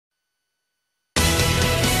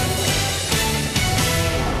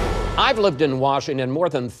I've lived in Washington more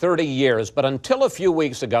than 30 years, but until a few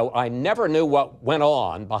weeks ago, I never knew what went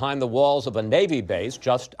on behind the walls of a Navy base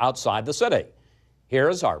just outside the city.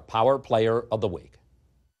 Here's our Power Player of the Week.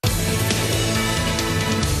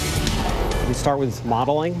 We start with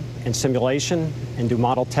modeling and simulation and do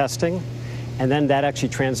model testing, and then that actually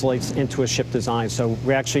translates into a ship design. So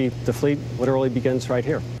the fleet literally begins right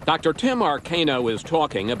here. Dr. Tim Arcano is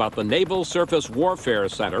talking about the Naval Surface Warfare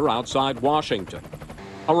Center outside Washington.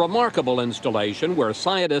 A remarkable installation where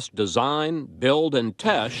scientists design, build, and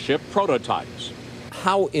test ship prototypes.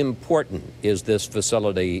 How important is this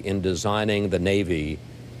facility in designing the Navy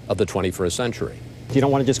of the 21st century? You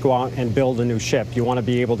don't want to just go out and build a new ship. You want to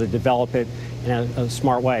be able to develop it in a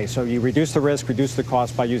smart way. So you reduce the risk, reduce the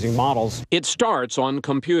cost by using models. It starts on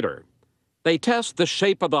computer. They test the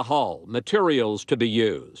shape of the hull, materials to be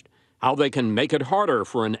used, how they can make it harder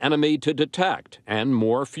for an enemy to detect, and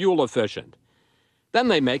more fuel efficient. Then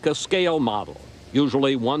they make a scale model,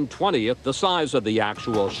 usually 1/20th the size of the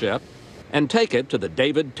actual ship, and take it to the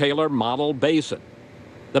David Taylor Model Basin.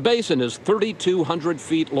 The basin is 3,200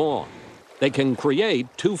 feet long. They can create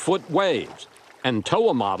 2-foot waves and tow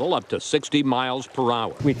a model up to 60 miles per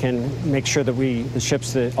hour. We can make sure that the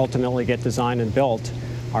ships that ultimately get designed and built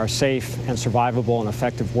are safe and survivable and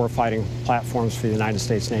effective warfighting platforms for the United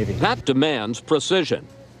States Navy. That demands precision.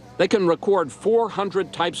 They can record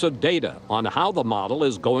 400 types of data on how the model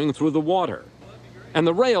is going through the water. And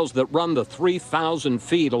the rails that run the 3,000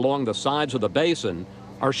 feet along the sides of the basin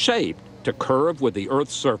are shaped to curve with the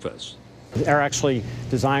Earth's surface. They're actually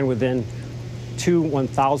designed within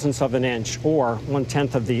 2/1000ths of an inch, or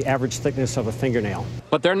 1/10th of the average thickness of a fingernail.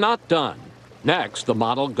 But they're not done. Next, the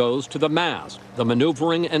model goes to the mast, the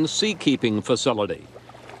maneuvering and seakeeping facility.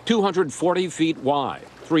 240 feet wide,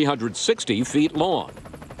 360 feet long.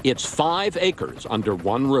 It's 5 acres under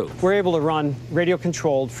one roof. We're able to run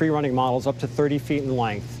radio-controlled, free-running models up to 30 feet in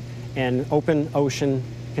length in open ocean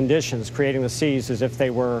conditions, creating the seas as if they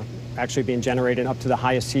were actually being generated up to the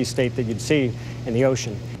highest sea state that you'd see in the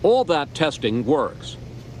ocean. All that testing works.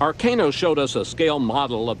 Arcano showed us a scale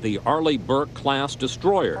model of the Arleigh Burke-class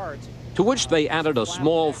destroyer, to which they added a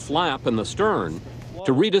small flap in the stern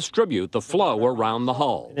to redistribute the flow around the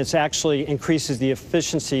hull. It actually increases the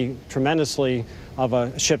efficiency tremendously of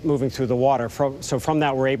a ship moving through the water. So from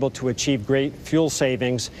that, we're able to achieve great fuel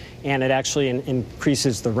savings, and it actually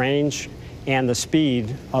increases the range and the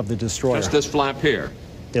speed of the destroyer. Just this flap here?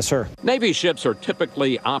 Yes, sir. Navy ships are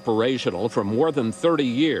typically operational for more than 30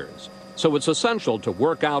 years, so it's essential to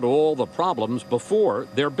work out all the problems before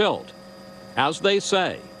they're built. As they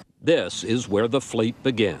say, this is where the fleet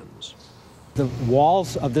begins. The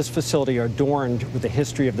walls of this facility are adorned with the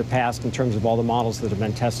history of the past in terms of all the models that have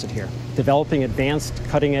been tested here. Developing advanced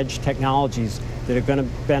cutting-edge technologies that are going to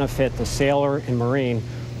benefit the sailor and Marine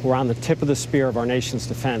who are on the tip of the spear of our nation's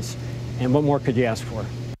defense. And what more could you ask for?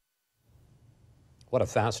 What a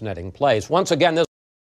fascinating place. Once again, this